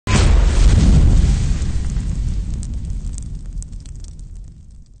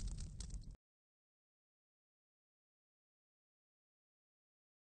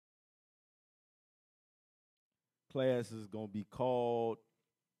class is going to be called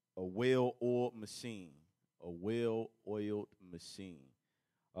a well-oiled machine. A well-oiled machine.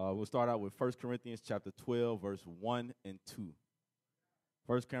 We'll start out with 1 Corinthians chapter 12, verse 1 and 2.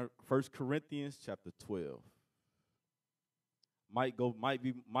 1 Corinthians chapter 12.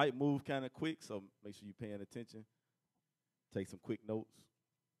 Might move kind of quick, so make sure you're paying attention. Take some quick notes.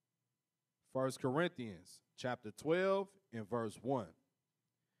 1 Corinthians chapter 12 and verse 1.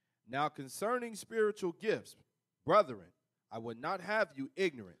 Now concerning spiritual gifts, brethren, I would not have you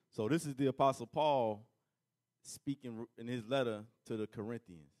ignorant. So this is the Apostle Paul speaking in his letter to the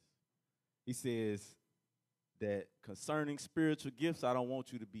Corinthians. He says that concerning spiritual gifts, I don't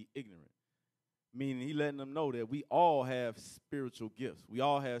want you to be ignorant. Meaning he letting them know that we all have spiritual gifts. We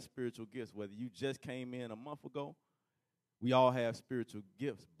all have spiritual gifts. Whether you just came in a month ago, we all have spiritual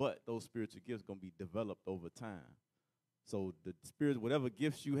gifts, but those spiritual gifts are going to be developed over time. So the spirit, whatever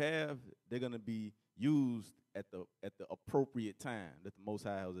gifts you have, they're going to be used at the appropriate time that the Most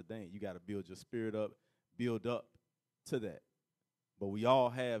High has ordained. You got to build your spirit up, build up to that. But we all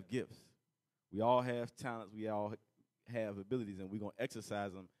have gifts. We all have talents. We all have abilities, and we're going to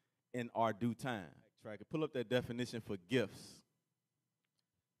exercise them in our due time. Try to pull up that definition for gifts.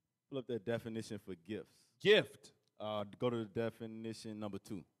 Pull up that definition for gifts. Gift. Go to the definition number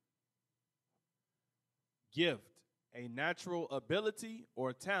 2. Gift. A natural ability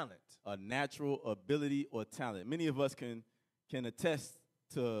or talent. A natural ability or talent. Many of us can attest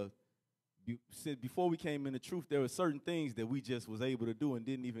to, before we came in the truth, there were certain things that we just was able to do and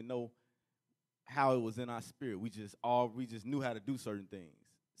didn't even know how it was in our spirit. We just knew how to do certain things.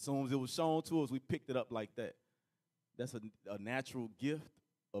 As soon as it was shown to us, we picked it up like that. That's a natural gift,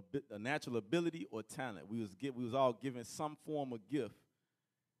 a natural ability or talent. We was all given some form of gift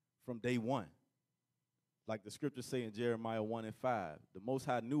from day one. Like the scriptures say in Jeremiah 1 and 5, the Most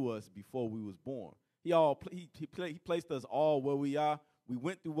High knew us before we was born. He placed us all where we are. We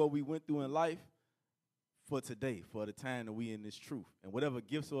went through what we went through in life for today, for the time that we in this truth. And whatever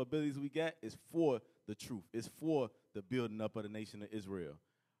gifts or abilities we got is for the truth. It's for the building up of the nation of Israel.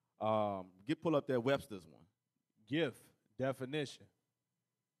 Pull up that Webster's one. Gift, definition.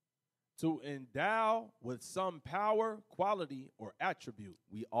 To endow with some power, quality, or attribute.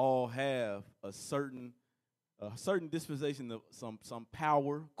 We all have a certain dispensation of some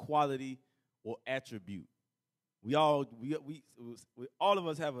power, quality, or attribute. All of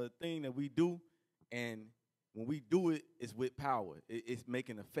us have a thing that we do, and when we do it, it's with power. It's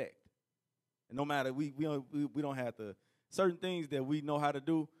making effect. And no matter we don't have to, certain things that we know how to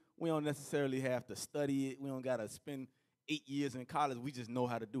do, we don't necessarily have to study it. We don't got to spend 8 years in college. We just know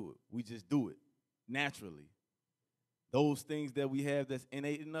how to do it. We just do it naturally. Those things that we have that's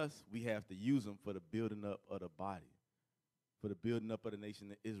innate in us, we have to use them for the building up of the body, for the building up of the nation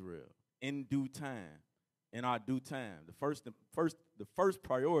of Israel in due time, in our due time. The first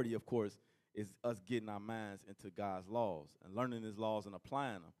priority, of course, is us getting our minds into God's laws and learning His laws and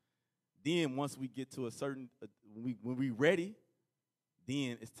applying them. Then once we get to a certain, when we're ready,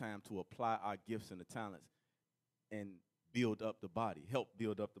 then it's time to apply our gifts and the talents and build up the body, help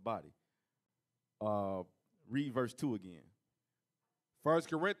build up the body. Read verse 2 again. 1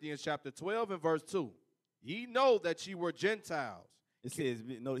 Corinthians chapter 12 and verse 2. Ye know that ye were Gentiles. It says,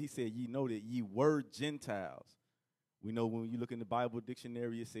 he said, ye know that ye were Gentiles. We know when you look in the Bible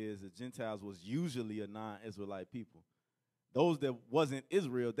dictionary, it says that Gentiles was usually a non-Israelite people. Those that wasn't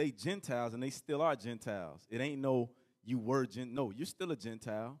Israel, they Gentiles, and they still are Gentiles. It ain't no, you were no, you're still a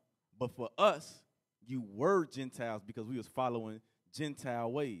Gentile. But for us, you were Gentiles because we was following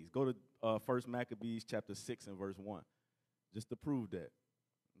Gentile ways. Go to 1 Maccabees chapter 6 and verse 1, just to prove that.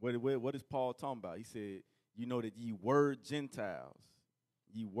 What is Paul talking about? He said, you know that ye were Gentiles.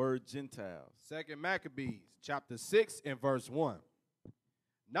 Ye were Gentiles. 2 Maccabees chapter 6 and verse 1.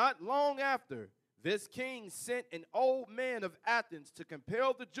 Not long after, this king sent an old man of Athens to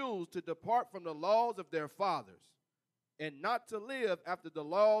compel the Jews to depart from the laws of their fathers and not to live after the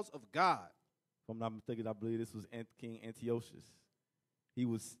laws of God. If I'm not mistaken, I believe this was King Antiochus. He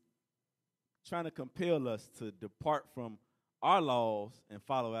was trying to compel us to depart from our laws and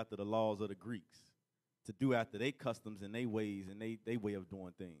follow after the laws of the Greeks, to do after their customs and their ways and their way of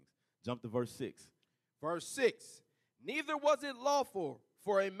doing things. Jump to verse 6. Verse 6. Neither was it lawful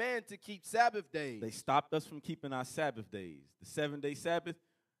for a man to keep Sabbath days. They stopped us from keeping our Sabbath days. The 7-day Sabbath,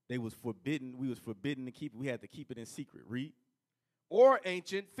 they was forbidden. We was forbidden to keep it. We had to keep it in secret. Read. Or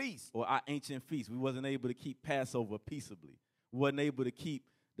ancient feasts. Or our ancient feasts. We wasn't able to keep Passover peaceably. We wasn't able to keep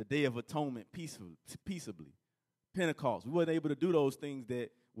the Day of Atonement peaceably. Pentecost. We wasn't able to do those things that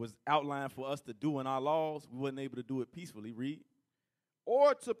was outlined for us to do in our laws. We wasn't able to do it peacefully. Read.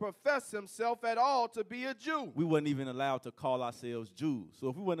 or to profess himself at all to be a Jew. We weren't even allowed to call ourselves Jews. So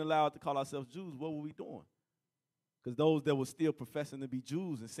if we weren't allowed to call ourselves Jews, what were we doing? Because those that were still professing to be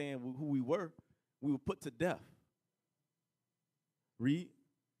Jews and saying who we were put to death. Read.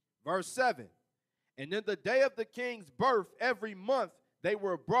 Verse 7. And in the day of the king's birth, every month they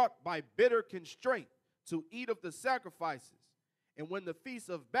were brought by bitter constraint to eat of the sacrifices. And when the feast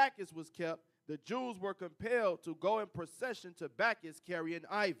of Bacchus was kept, the Jews were compelled to go in procession to Bacchus carrying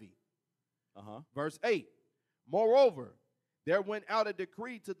ivy. Verse 8. Moreover, there went out a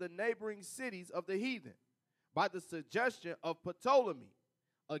decree to the neighboring cities of the heathen by the suggestion of Ptolemy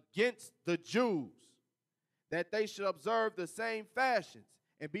against the Jews, that they should observe the same fashions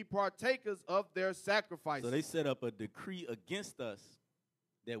and be partakers of their sacrifices. So they set up a decree against us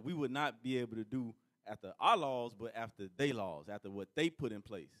that we would not be able to do after our laws, but after their laws, after what they put in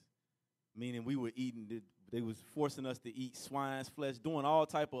place. Meaning we were eating, they was forcing us to eat swine's flesh, doing all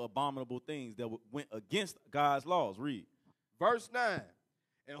type of abominable things that went against God's laws. Read. Verse 9.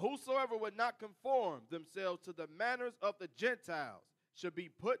 And whosoever would not conform themselves to the manners of the Gentiles should be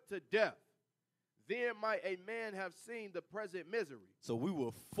put to death. Then might a man have seen the present misery. So we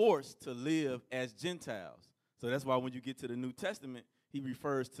were forced to live as Gentiles. So that's why when you get to the New Testament, he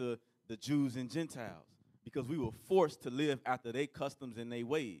refers to the Jews and Gentiles, because we were forced to live after their customs and their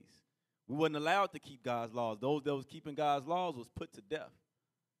ways. We wasn't allowed to keep God's laws. Those that was keeping God's laws was put to death.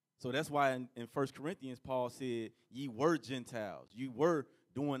 So that's why in 1 Corinthians, Paul said, ye were Gentiles. You were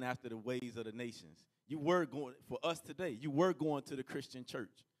doing after the ways of the nations. You were going, for us today, you were going to the Christian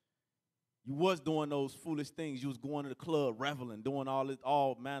church. You was doing those foolish things. You was going to the club, reveling, doing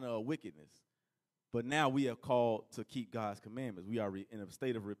all manner of wickedness. But now we are called to keep God's commandments. We are in a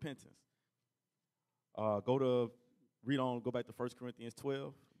state of repentance. Go back to 1 Corinthians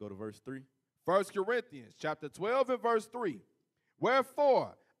 12. Go to verse 3. 1 Corinthians chapter 12 and verse 3.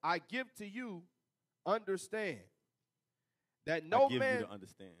 Wherefore I give to you understand that no man.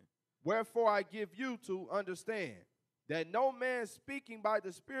 Wherefore I give you to understand that no man speaking by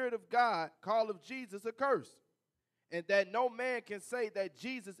the Spirit of God calleth Jesus accursed, and that no man can say that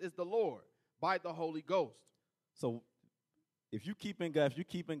Jesus is the Lord by the Holy Ghost. So if you keeping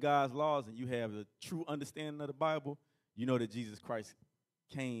God's laws and you have a true understanding of the Bible, you know that Jesus Christ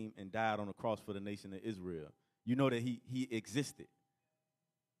came and died on the cross for the nation of Israel. You know that he existed.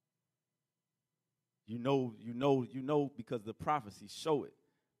 You know because the prophecies show it.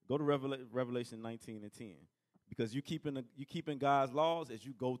 Go to Revelation 19 and 10. Because you keeping God's laws as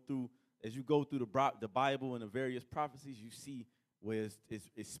you go through the Bible and the various prophecies, you see where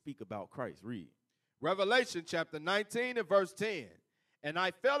it speak about Christ. Read. Revelation chapter 19 and verse 10. And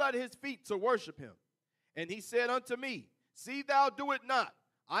I fell at his feet to worship him. And he said unto me, see thou do it not.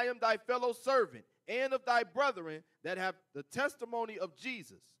 I am thy fellow servant and of thy brethren that have the testimony of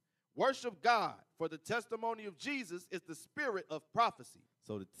Jesus. Worship God, for the testimony of Jesus is the spirit of prophecy.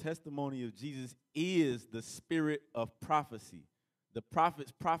 So the testimony of Jesus is the spirit of prophecy. The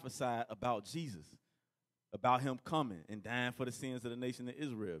prophets prophesied about Jesus, about him coming and dying for the sins of the nation of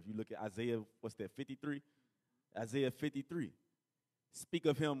Israel. If you look at Isaiah, 53? Isaiah 53. Speak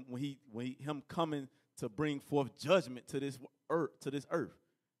of him when him coming to bring forth judgment to this earth.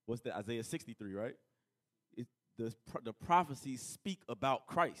 What's that? Isaiah 63, right? The prophecies speak about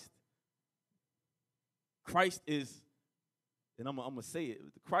Christ. Christ is, and I'm going to say it,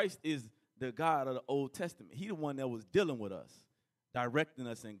 Christ is the God of the Old Testament. He the one that was dealing with us, directing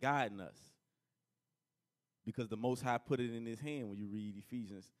us and guiding us. Because the Most High put it in his hand when you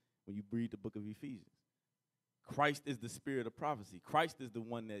read the book of Ephesians. Christ is the spirit of prophecy. Christ is the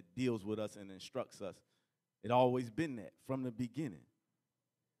one that deals with us and instructs us. It always been that from the beginning.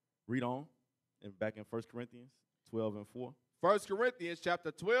 Read on, and back in 1 Corinthians 12 and 4. 1 Corinthians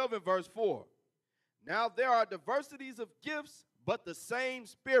chapter 12 and verse 4. Now there are diversities of gifts, but the same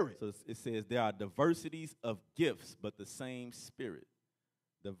Spirit. So it says there are diversities of gifts, but the same Spirit.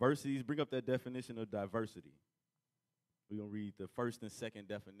 Diversities, bring up that definition of diversity. We're going to read the first and second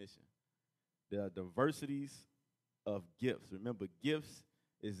definition. There are diversities of gifts. Remember, gifts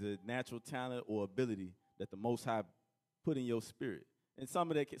is a natural talent or ability that the Most High put in your spirit. In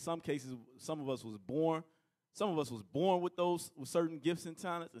some cases, some of us was born with certain gifts and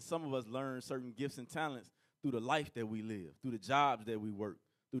talents, and some of us learned certain gifts and talents through the life that we live, through the jobs that we work,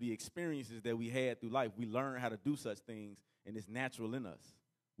 through the experiences that we had through life. We learn how to do such things, and it's natural in us.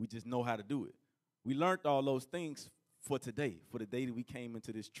 We just know how to do it. We learned all those things for today, for the day that we came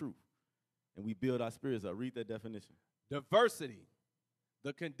into this truth, and we build our spirits up. Read that definition. Diversity,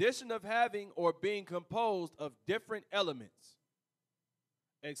 the condition of having or being composed of different elements,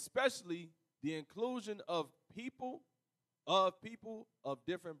 especially the inclusion of people of people of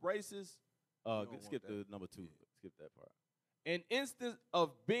different races. Skip the number 2. Skip that part. An instance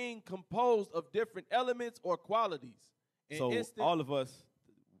of being composed of different elements or qualities. All of us,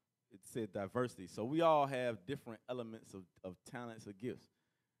 it said diversity. So we all have different elements of talents or gifts.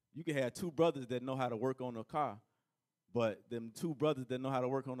 You can have 2 brothers that know how to work on a car, but them 2 brothers that know how to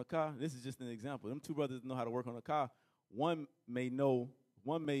work on a car, this is just an example. Them 2 brothers that know how to work on a car, let's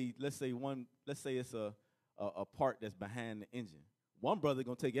say it's a part that's behind the engine. One brother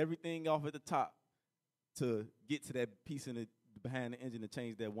gonna take everything off at the top to get to that piece behind the engine to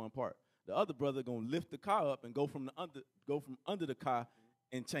change that one part. The other brother gonna lift the car up and go from under the car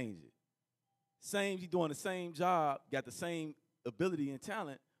and change it. He's doing the same job, got the same ability and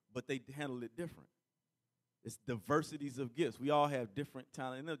talent, but they handle it different. It's diversities of gifts. We all have different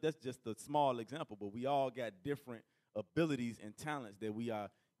talent. And that's just a small example, but we all got different abilities and talents that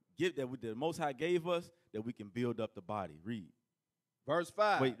the Most High gave us that we can build up the body. Read. Verse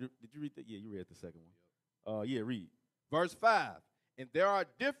 5. Wait, did you read that? Yeah, you read the second one. Read. Verse 5. And there are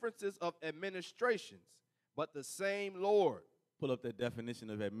differences of administrations, but the same Lord. Pull up that definition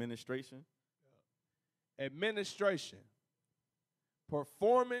of administration. Administration.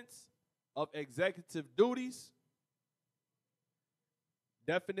 Performance of executive duties.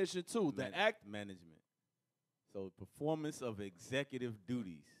 Definition 2. The act. Management. So performance of executive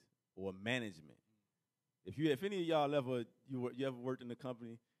duties or management. If any of y'all ever worked in a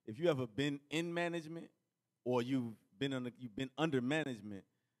company, if you ever been in management or you've been under management,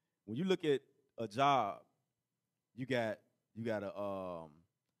 when you look at a job, you got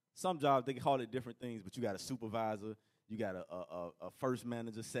some jobs they call it different things, but you got a supervisor, you got a first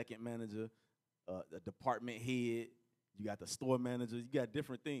manager, second manager, a department head, you got the store manager, you got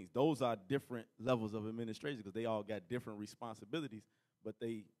different things. Those are different levels of administration because they all got different responsibilities, but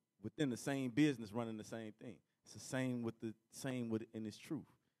they within the same business running the same thing. It's the same in its truth.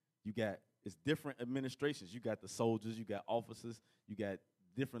 It's different administrations. You got the soldiers, you got officers, you got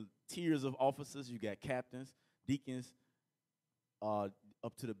different tiers of officers, you got captains, deacons,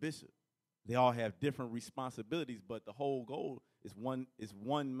 up to the bishop. They all have different responsibilities, but the whole goal is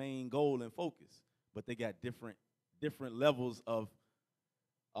one main goal and focus. But they got different levels of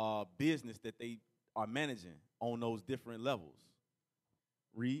business that they are managing on those different levels.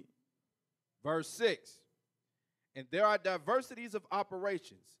 Read. Verse 6. And there are diversities of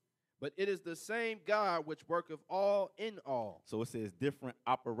operations, but it is the same God which worketh all in all. So it says different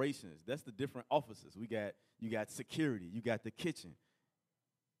operations. That's the different offices. You got security. You got the kitchen.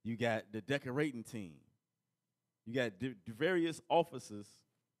 You got the decorating team. You got various offices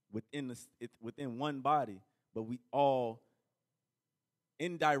within one body, but we all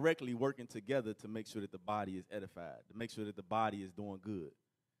indirectly working together to make sure that the body is edified, to make sure that the body is doing good,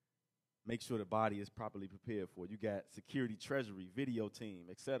 make sure the body is properly prepared for it. You got security, treasury, video team,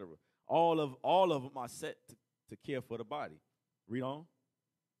 etc. All of them are set to care for the body. Read on.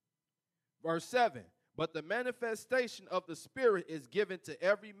 Verse 7. But the manifestation of the Spirit is given to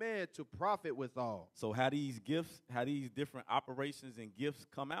every man to profit withal. So how these different operations and gifts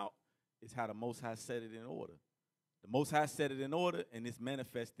come out is how the Most High set it in order. The Most High set it in order, and it's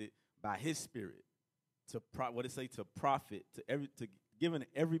manifested by His Spirit to profit, to giving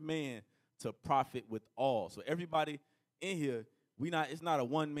every man to profit with all. So everybody in here, it's not a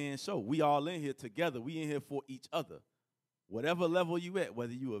one-man show. We all in here together. We in here for each other. Whatever level you at,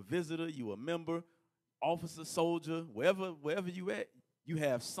 whether you a visitor, you a member, officer, soldier, wherever you at, you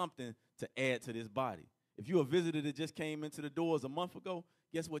have something to add to this body. If you're a visitor that just came into the doors a month ago,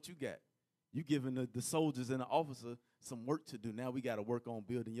 guess what you got? You giving the soldiers and the officer some work to do. Now we got to work on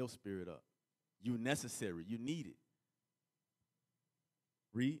building your spirit up. You necessary. You need it.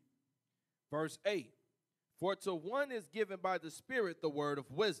 Read. Verse 8. For to one is given by the Spirit the word of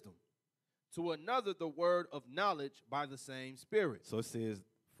wisdom, to another the word of knowledge by the same Spirit. So it says,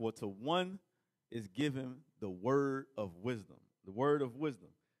 for to one is given the word of wisdom. The word of wisdom.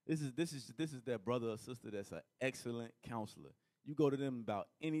 This is that brother or sister that's an excellent counselor. You go to them about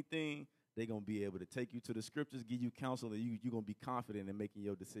anything, they're going to be able to take you to the scriptures, give you counsel, and you're going to be confident in making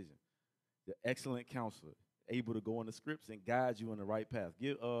your decision. The excellent counselor, able to go on the scripts and guide you on the right path.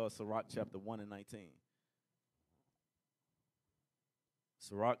 Give Sirach chapter 1 and 19.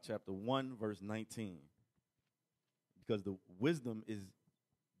 Sirach chapter 1, verse 19. Because the wisdom is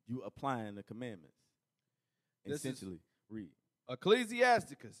you applying the commandments. Essentially, read.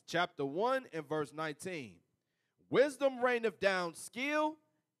 Ecclesiasticus chapter 1 and verse 19. Wisdom raineth down skill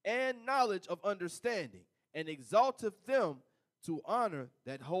and knowledge of understanding, and exalteth them to honor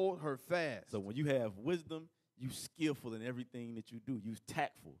that hold her fast. So when you have wisdom, you skillful in everything that you do. You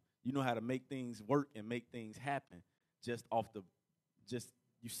tactful. You know how to make things work and make things happen just off the, just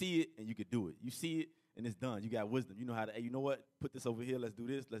you see it and you can do it. You see it and it's done. You got wisdom. You know how to, hey, you know what? Put this over here. Let's do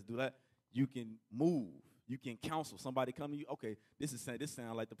this. Let's do that. You can move. You can counsel. Somebody come to you. Okay, this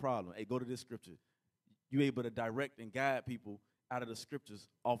sounds like the problem. Hey, go to this scripture. You're able to direct and guide people out of the scriptures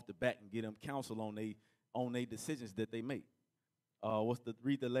off the bat and get them counsel on they decisions that they make.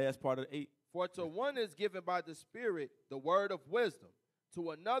 Read the last part of 8. For to one is given by the Spirit the word of wisdom,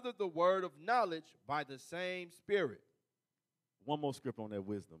 to another the word of knowledge by the same Spirit. One more script on that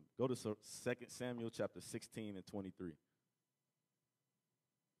wisdom. Go to 2 Samuel chapter 16 and 23.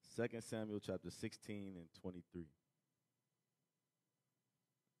 2 Samuel chapter 16 and 23.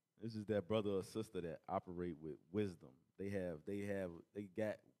 This is that brother or sister that operate with wisdom. They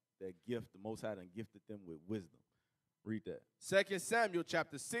got that gift. The Most High done gifted them with wisdom. Read that. 2 Samuel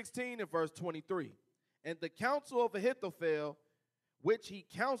chapter 16 and verse 23. And the counsel of Ahithophel, which he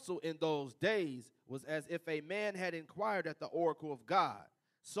counseled in those days, was as if a man had inquired at the oracle of God.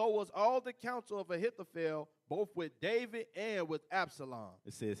 So was all the counsel of Ahithophel, both with David and with Absalom.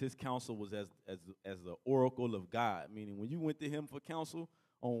 It says his counsel was as the oracle of God, meaning when you went to him for counsel,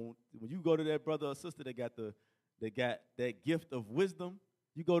 when you go to that brother or sister that got that gift of wisdom,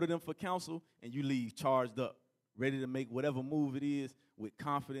 you go to them for counsel and you leave charged up, ready to make whatever move it is with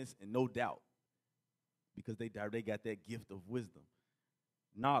confidence and no doubt, because they got that gift of wisdom.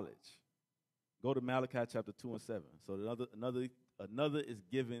 Knowledge. Go to Malachi chapter 2 and 7. So another is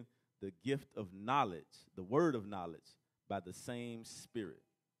given the gift of knowledge, the word of knowledge, by the same Spirit.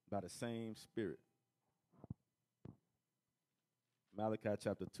 By the same Spirit. Malachi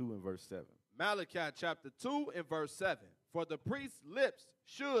chapter 2 and verse 7. Malachi chapter 2 and verse 7. For the priest's lips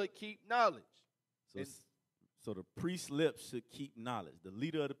should keep knowledge. So the priest's lips should keep knowledge. The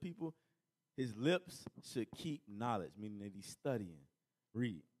leader of the people, his lips should keep knowledge, meaning that he's studying.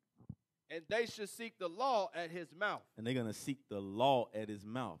 Read. And they should seek the law at his mouth. And they're going to seek the law at his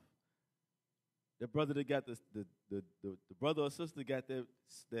mouth. The brother that got the brother or sister got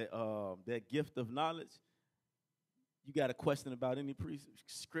that gift of knowledge. You got a question about any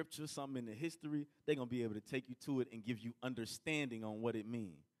scripture, something in the history, they're going to be able to take you to it and give you understanding on what it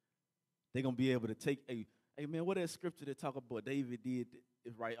means. They're going to be able to take, hey man, what that scripture that talk about David did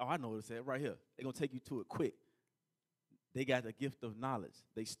is right? Oh, I know what it said right here. They're going to take you to it quick. They got the gift of knowledge.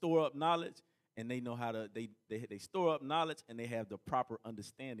 They store up knowledge, and they know how to, they store up knowledge, and they have the proper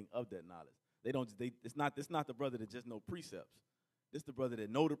understanding of that knowledge. It's not the brother that just know precepts. It's the brother that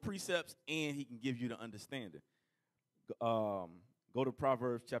know the precepts, and he can give you the understanding. Go to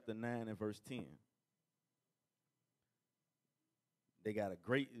Proverbs chapter 9 and verse 10. They got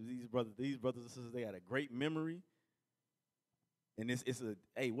these brothers and sisters, they got a great memory. And what is that?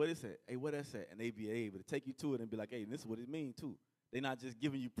 Hey, what is that? And they be able to take you to it and be like, hey, this is what it means too. They're not just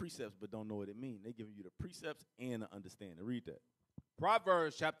giving you precepts but don't know what it means. They're giving you the precepts and the understanding. Read that.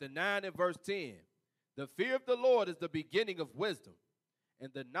 Proverbs chapter 9 and verse 10. The fear of the Lord is the beginning of wisdom,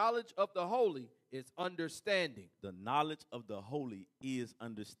 and the knowledge of the holy is understanding. The knowledge of the holy is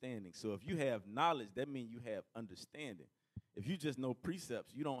understanding. So if you have knowledge, that means you have understanding. If you just know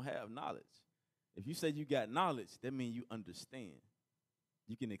precepts, you don't have knowledge. If you say you got knowledge, that means you understand.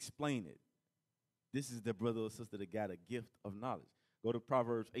 You can explain it. This is the brother or sister that got a gift of knowledge. Go to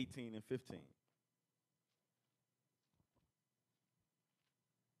Proverbs 18 and 15.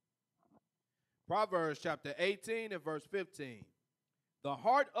 Proverbs chapter 18 and verse 15. The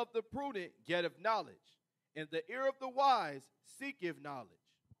heart of the prudent getteth knowledge, and the ear of the wise seeketh knowledge.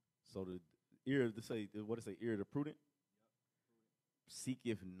 So the ear of the ear of the prudent?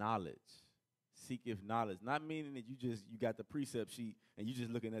 Seeketh knowledge. Seeketh knowledge. Not meaning that you got the precept sheet and you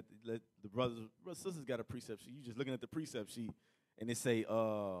just looking at the brothers sisters got a precept sheet. You just looking at the precept sheet and it say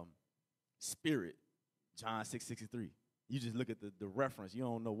spirit, John 6:63. You just look at the reference. You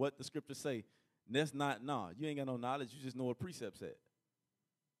don't know what the scriptures say. That's not, you ain't got no knowledge. You just know what precept said.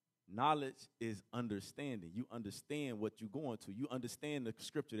 Knowledge is understanding. You understand what you're going to. You understand the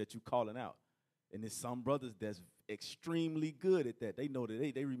scripture that you're calling out. And there's some brothers that's extremely good at that. They know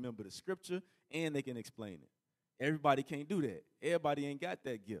that they remember the scripture and they can explain it. Everybody can't do that. Everybody ain't got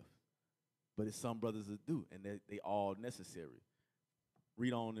that gift. But it's some brothers that do, and they all necessary.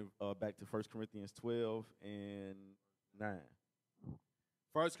 Read on back to 1 Corinthians 12 and 9.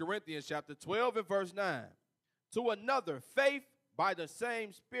 1 Corinthians chapter 12 and verse 9. To another, faith by the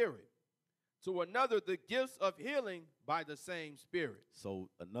same Spirit. To another, the gifts of healing by the same Spirit. So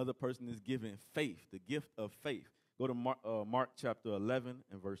another person is given faith, the gift of faith. Go to Mark chapter 11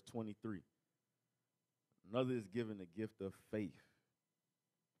 and verse 23. Another is given the gift of faith.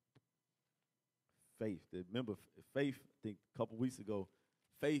 Faith. Remember, faith, I think a couple weeks ago,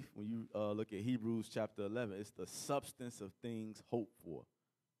 Faith, when you look at Hebrews chapter 11, it's the substance of things hoped for.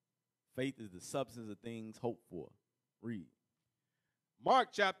 Faith is the substance of things hoped for. Read. Mark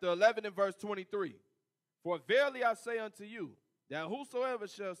chapter 11 and verse 23. For verily I say unto you, that whosoever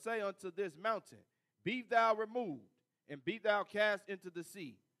shall say unto this mountain, be thou removed, and be thou cast into the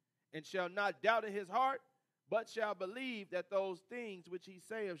sea, and shall not doubt in his heart, but shall believe that those things which he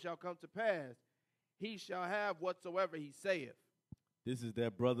saith shall come to pass, he shall have whatsoever he saith. This is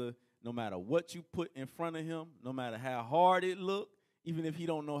that brother, no matter what you put in front of him, no matter how hard it look, even if he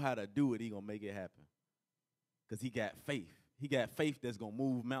don't know how to do it, he going to make it happen. Because he got faith. He got faith that's going to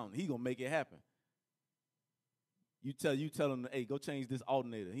move mountains. He going to make it happen. You tell him, hey, go change this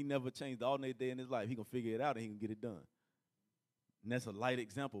alternator. He never changed the alternator day in his life. He going to figure it out and he can get it done. And that's a light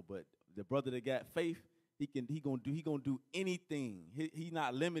example, but the brother that got faith, he going to do anything. He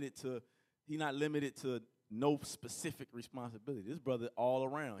not limited to no specific responsibility. This brother all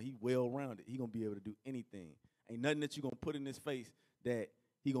around. He well-rounded. He going to be able to do anything. Ain't nothing that you going to put in his face that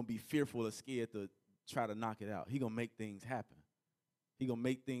he going to be fearful or scared to try to knock it out. He going to make things happen. He going to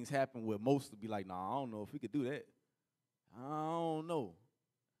make things happen where most will be like, nah, I don't know if we could do that. I don't know.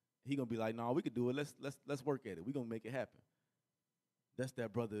 He going to be like, nah, we could do it. Let's work at it. We going to make it happen. That's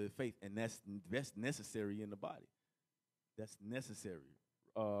that brother of faith, and that's necessary in the body. That's necessary.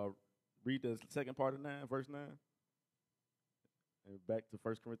 Read the second part of 9, verse 9. And back to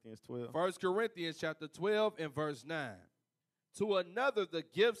 1 Corinthians 12. 1 Corinthians chapter 12 and verse 9. To another the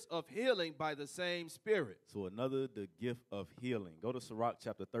gifts of healing by the same Spirit. So another the gift of healing. Go to Sirach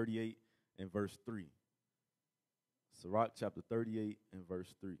chapter 38 and verse 3. Sirach chapter 38 and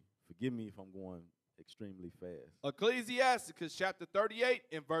verse 3. Forgive me if I'm going extremely fast. Ecclesiasticus chapter 38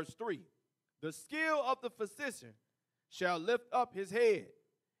 and verse 3. The skill of the physician shall lift up his head,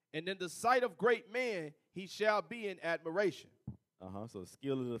 and in the sight of great men he shall be in admiration. So the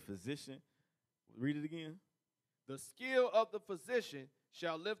skill of the physician. Read it again. The skill of the physician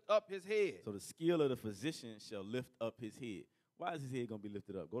shall lift up his head. So the skill of the physician shall lift up his head. Why is his head going to be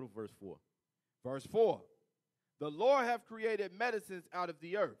lifted up? Go to verse 4. Verse 4. The Lord hath created medicines out of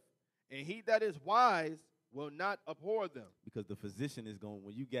the earth, and he that is wise will not abhor them. Because the physician is going,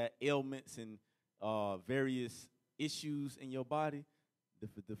 when you got ailments and various issues in your body,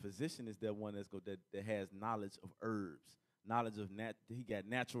 the physician is that one that has knowledge of herbs, knowledge of he got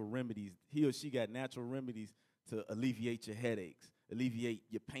natural remedies. He or she got natural remedies to alleviate your headaches, alleviate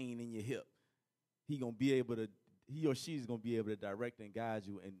your pain in your hip. He or she is going to be able to direct and guide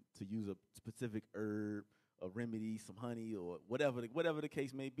you and to use a specific herb, a remedy, some honey, or whatever the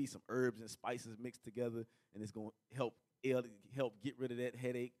case may be, some herbs and spices mixed together, and it's going to help get rid of that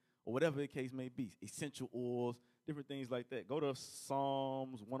headache, or whatever the case may be. Essential oils, different things like that. Go to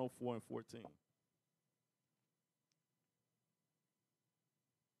Psalms 104 and 14.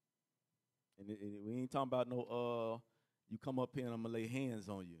 And we ain't talking about no, you come up here and I'm going to lay hands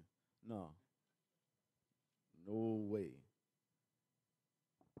on you. No. No way.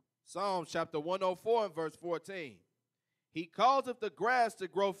 Psalms chapter 104 and verse 14. He causeth the grass to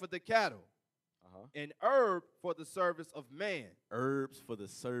grow for the cattle, and herb for the service of man. Herbs for the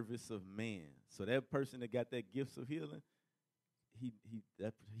service of man. So that person that got that gifts of healing, he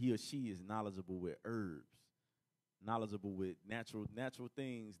or she is knowledgeable with herbs, knowledgeable with natural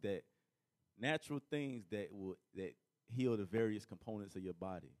things that heal the various components of your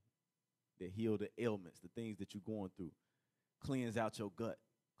body, that heal the ailments, the things that you're going through, cleanse out your gut,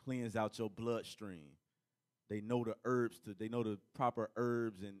 cleanse out your bloodstream. They know the proper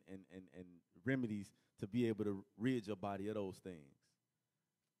herbs and remedies to be able to rid your body of those things.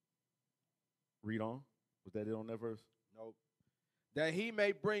 Read on. Was that it on that verse? Nope. That he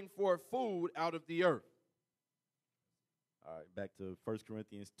may bring forth food out of the earth. All right, back to 1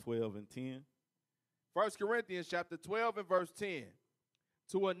 Corinthians 12 and 10. 1 Corinthians chapter 12 and verse 10.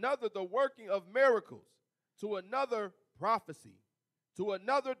 To another the working of miracles, to another prophecy, to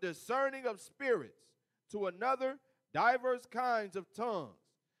another discerning of spirits, to another divers kinds of tongues,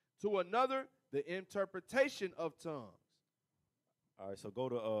 to another the interpretation of tongues. All right, so go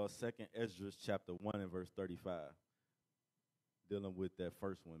to 2nd Ezra chapter 1 and verse 35, dealing with that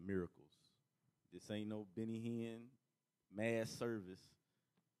first one, miracles. This ain't no Benny Hinn mass service.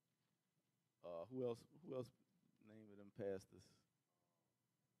 Who else name of them pastors?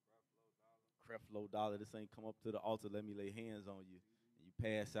 Creflo Dollar. This ain't come up to the altar, let me lay hands on you, and you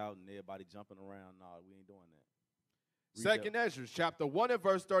pass out and everybody jumping around. No, we ain't doing that. 2nd Ezra chapter 1 and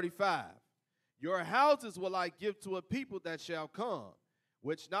verse 35. Your houses will I give to a people that shall come,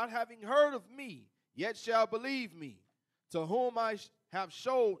 which not having heard of me, yet shall believe me, to whom I have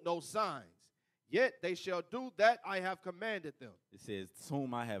showed no signs, Yet they shall do that I have commanded them. It says,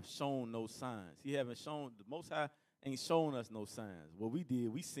 whom I have shown no signs. He haven't shown, the Most High ain't shown us no signs. What we did,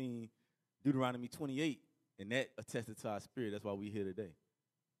 we seen Deuteronomy 28, and that attested to our spirit. That's why we here today.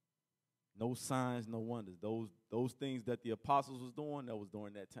 No signs, no wonders. Those things that the apostles was doing, that was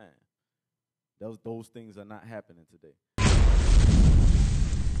during that time. Those things are not happening today.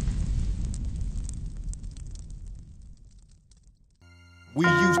 We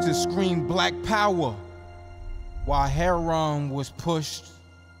used to scream black power while Heron was pushed.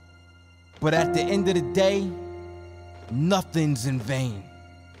 But at the end of the day, nothing's in vain.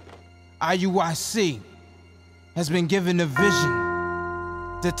 IUIC has been given a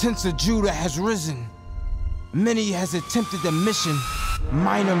vision. The tents of Judah has risen. Many has attempted the mission.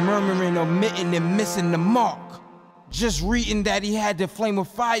 Minor murmuring, omitting, and missing the mark. Just reading that he had the flame of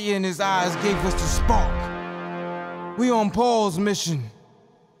fire in his eyes gave us the spark. We on Paul's mission.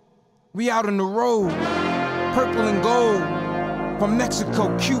 We out on the road, purple and gold, from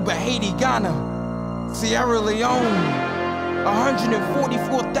Mexico, Cuba, Haiti, Ghana, Sierra Leone,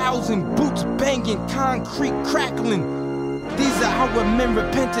 144,000 boots banging, concrete crackling. These are our men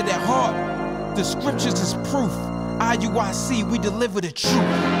repented at heart. The scriptures is proof. IUIC, we deliver the truth.